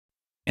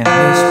In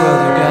this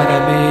world you gotta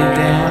be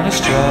down to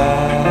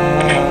strive.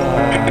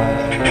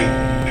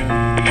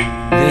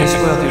 This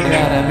world you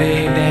gotta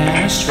be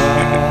down to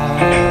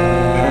strive.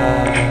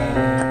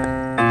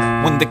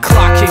 When the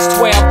clock hits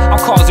 12, I'm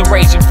causing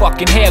raging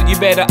fucking hell. You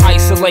better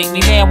isolate me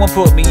now and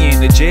put me in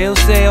the jail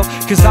cell,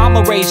 cause I'm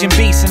a raging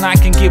beast and I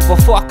can give a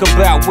fuck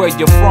about where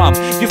you're from.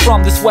 You're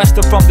from this west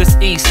or from this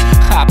east.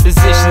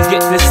 Oppositions get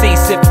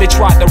deceased if they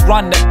try to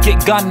run up,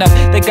 get gunned up,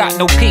 they got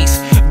no peace.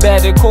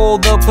 Better call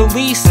the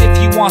police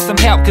if you want some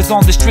help, cause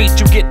on the street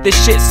you get this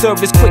shit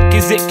served as quick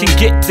as it can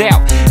get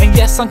out. And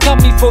yes, I'm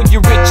coming for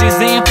your riches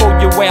and for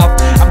your wealth.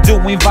 I'm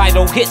doing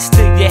vital hits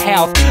to your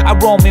health. I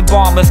roam in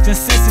bombers,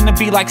 consistent to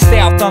be like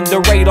stealth under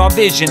radar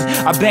vision.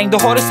 I bang the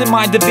hardest in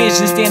my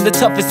division, stand the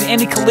toughest in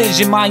any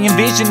collision. My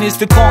envision is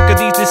to conquer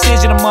these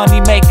decision of money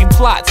making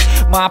plots.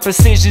 My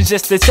precision's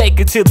just to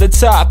take it to the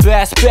top.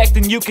 Azpect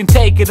and you can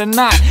take it or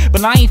not,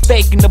 but I ain't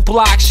faking the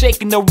block,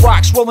 shaking the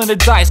rocks, rolling the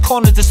dice,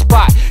 corner the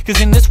spot. Cause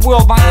in this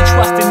world I ain't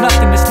trusting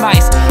nothing that's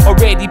nice.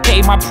 Already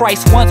paid my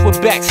price once with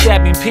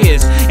backstabbing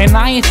peers, and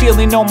I ain't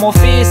feeling no more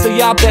fear, so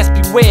y'all best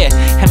beware.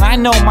 And I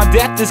know my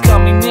death is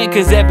coming near,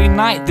 cause every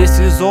night this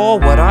is all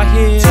what I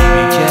hear.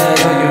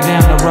 TBK, are you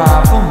down to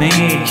ride for me?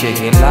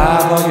 Kick it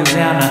live, are you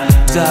down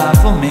to die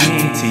for me?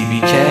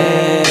 TBK,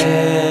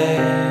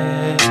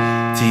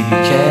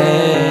 TBK.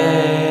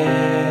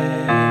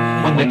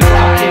 When the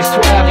clock hits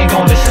 12, you're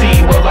gonna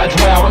see where I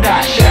dwell. I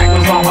got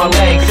shackles on my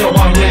legs, so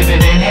I'm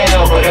living in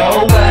hell. But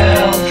oh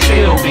well,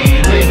 still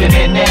be living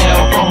it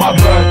now. From my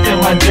birth to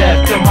my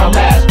death to my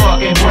last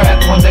fucking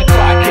breath. When the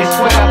clock hits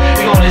 12,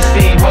 you're gonna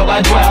see where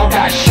I dwell.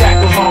 Got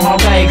shackles on my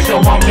legs,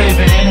 so I'm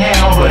living in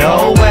hell. But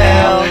oh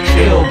well,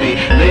 still be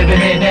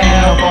living it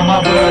now. From my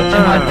birth to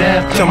my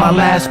death to my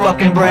last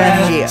fucking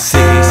breath.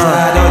 City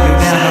side, are you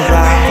down to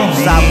ride for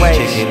me? Sideways.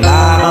 Kick it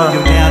live, are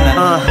you down to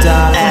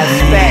die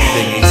for me?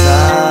 Azpect.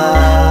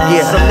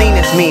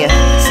 Selena's me,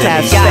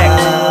 Azpect.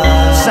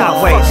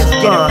 Sideways,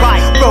 get it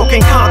right.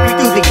 Broken concrete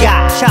through the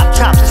eye. Chop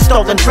chops and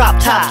stolen drop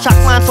tops. Shock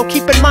lines, so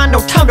keep in mind, no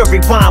time to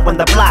rewind when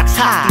the block's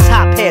hot. These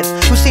hop heads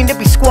who seem to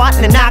be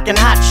squatting and knocking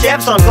hot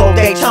chefs on gold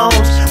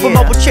Daytones. With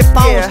mobile chip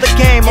phones, the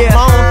game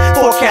alone.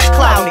 Forecast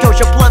cloudy,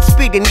 Doja Blunt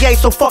speeding, yay,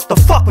 so fuck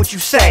what you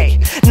say.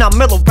 Now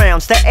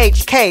millirounds, the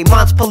HK,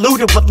 mine's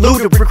polluted with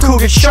looted,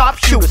 recruited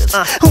sharpshooters.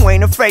 Who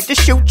ain't afraid to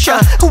shoot ya?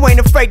 Who ain't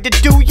afraid to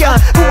do ya?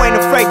 Who ain't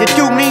afraid to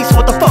do me? So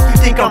what the fuck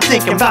you think I'm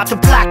thinking? About to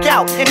black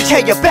out and tear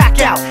you back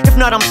out. If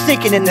not, I'm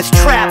sinking in this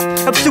trap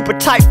of super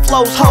tight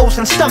flows, hoes,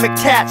 and stomach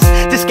tats.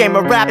 This game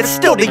of rap is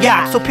still the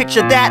yacht, so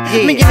picture that.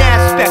 Me and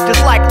Azpect is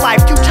like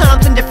life, 2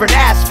 times in different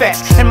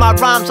aspects. And my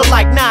rhymes are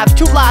like knives,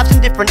 2 lives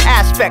in different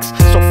aspects.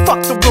 So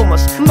fuck the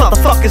rumors,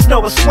 motherfuckers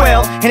know it's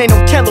well. And ain't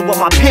no telling what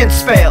my pen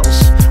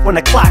spells when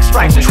the clock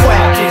strikes 12. When the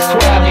clock hits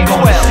 12, you're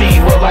gonna see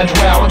where I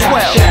dwell. I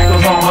got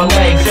shackles on my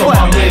legs, so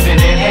I'm living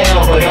in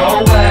hell. But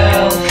oh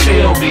well,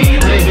 still be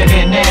living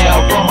it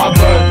now. From my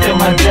birth to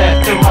my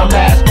death to my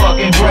last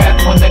fucking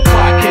breath. When the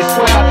clock hits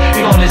 12,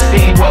 you're gonna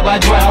see where I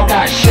dwell.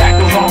 Got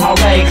shackles on my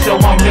legs, so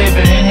I'm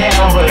living in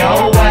hell. But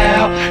oh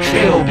well,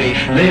 still be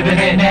living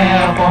it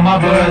now. From my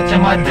birth to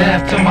my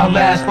death to my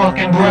last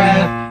fucking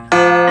breath.